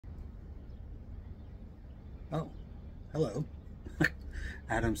Oh, hello.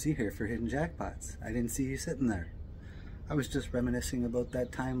 Adam C. here for Hidden Jackpots. I didn't see you sitting there. I was just reminiscing about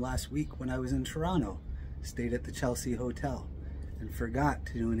that time last week when I was in Toronto, stayed at the Chelsea Hotel, and forgot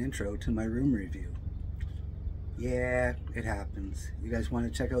to do an intro to my room review. Yeah, it happens. You guys want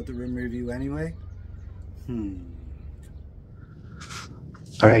to check out the room review anyway?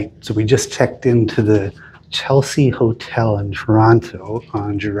 Alright, so we just checked into the Chelsea Hotel in Toronto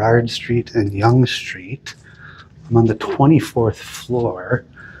on Gerrard Street and Yonge Street. I'm on the 24th floor.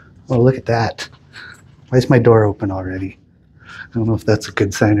 Oh, look at that. Why is my door open already? I don't know if that's a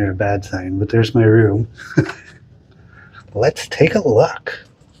good sign or a bad sign, but there's my room. Let's take a look.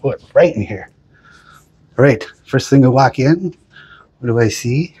 Oh, it's right in here. All right, first thing I walk in, what do I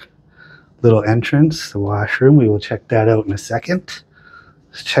see? Little entrance, the washroom. We will check that out in a second.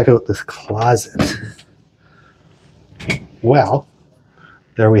 Let's check out this closet. Well,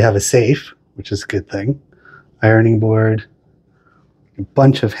 there we have a safe, which is a good thing. Ironing board, a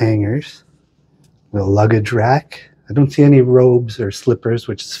bunch of hangers, a luggage rack. I don't see any robes or slippers,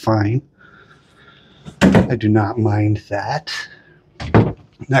 which is fine. I do not mind that.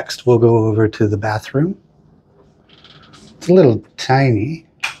 Next, we'll go over to the bathroom. It's a little tiny.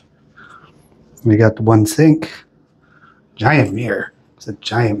 We got the one sink. Giant mirror. It's a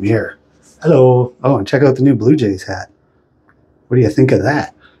giant mirror. Hello. Oh, and check out the new Blue Jays hat. What do you think of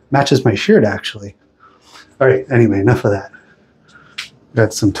that? Matches my shirt, actually. All right, anyway, enough of that.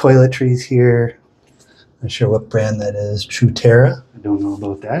 Got some toiletries here. Not sure what brand that is. Truterra. I don't know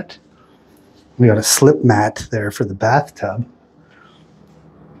about that. We got a slip mat there for the bathtub.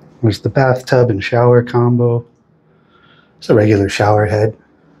 There's the bathtub and shower combo. It's a regular shower head.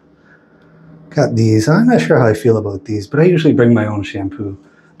 Got these. I'm not sure how I feel about these, but I usually bring my own shampoo.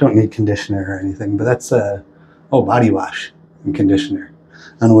 Don't need conditioner or anything, but that's body wash and conditioner.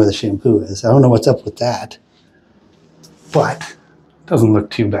 I don't know where the shampoo is. I don't know what's up with that, but it doesn't look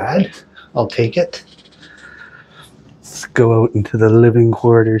too bad. I'll take it. Let's go out into the living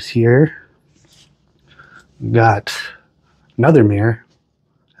quarters here. Got another mirror.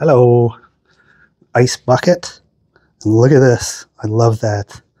 Hello. Ice bucket. And look at this. I love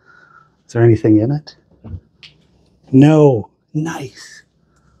that. Is there anything in it? No. Nice.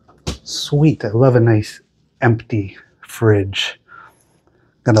 Sweet. I love a nice empty fridge.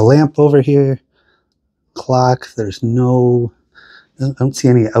 Got a lamp over here. Clock. I don't see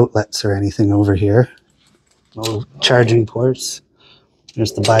any outlets or anything over here. No charging ports.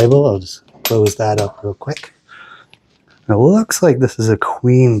 There's the Bible. I'll just close that up real quick. It looks like this is a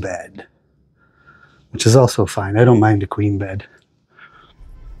queen bed, which is also fine. I don't mind a queen bed.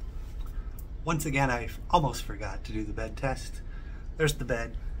 Once again, I almost forgot to do the bed test. There's the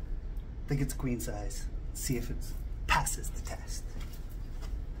bed. I think it's queen size. Let's see if it passes the test.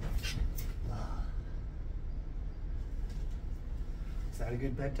 Is that a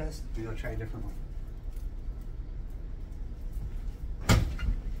good bed test? Maybe I'll try a different one.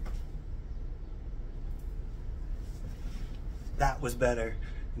 That was better,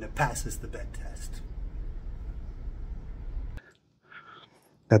 and it passes the bed test.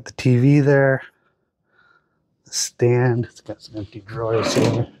 Got the TV there, the stand. It's got some empty drawers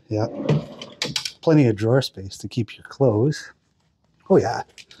here. Yeah, plenty of drawer space to keep your clothes. Oh yeah,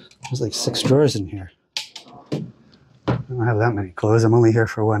 there's like 6 drawers in here. I don't have that many clothes. I'm only here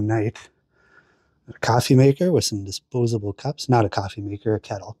for one night. A coffee maker with some disposable cups. Not a coffee maker, a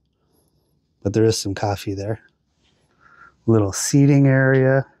kettle. But there is some coffee there. Little seating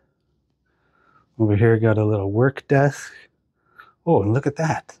area. Over here, got a little work desk. Oh, and look at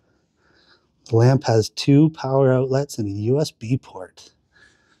that. The lamp has 2 power outlets and a USB port.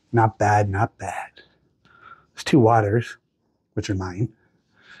 Not bad, not bad. There's 2 waters, which are mine.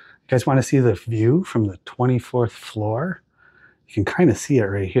 You guys want to see the view from the 24th floor? You can kind of see it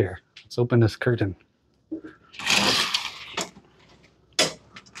right here. Let's open this curtain.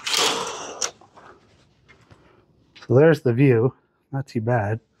 So there's the view. Not too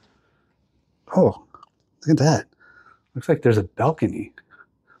bad. Oh, look at that. Looks like there's a balcony.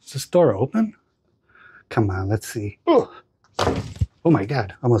 Is this door open? Come on, let's see. Oh, oh my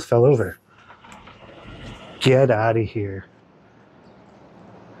God, almost fell over. Get out of here.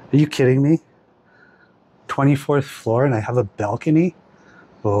 Are you kidding me? 24th floor and I have a balcony?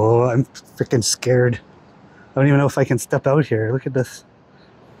 Oh, I'm freaking scared. I don't even know if I can step out here. Look at this.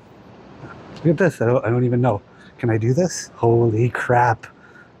 Look at this. I don't even know. Can I do this? Holy crap.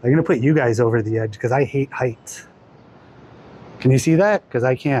 I'm going to put you guys over the edge because I hate heights. Can you see that? Because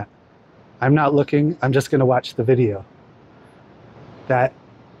I can't. I'm not looking. I'm just going to watch the video. That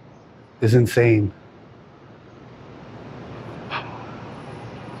is insane.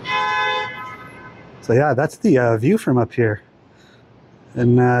 So yeah, that's the view from up here.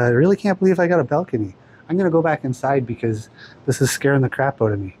 And I really can't believe I got a balcony. I'm gonna go back inside because this is scaring the crap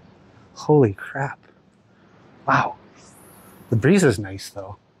out of me. Holy crap. Wow. The breeze is nice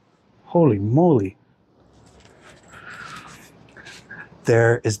though. Holy moly.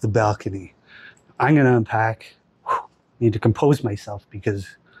 There is the balcony. I'm gonna unpack. Whew. Need to compose myself because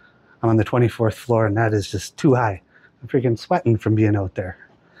I'm on the 24th floor and that is just too high. I'm freaking sweating from being out there.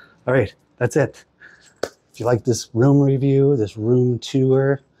 All right, that's it. If you like this room review, this room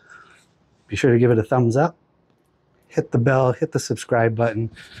tour, be sure to give it a thumbs up. Hit the bell, hit the subscribe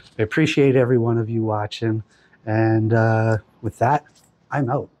button. I appreciate every one of you watching. And with that, I'm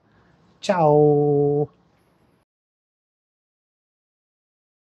out. Ciao.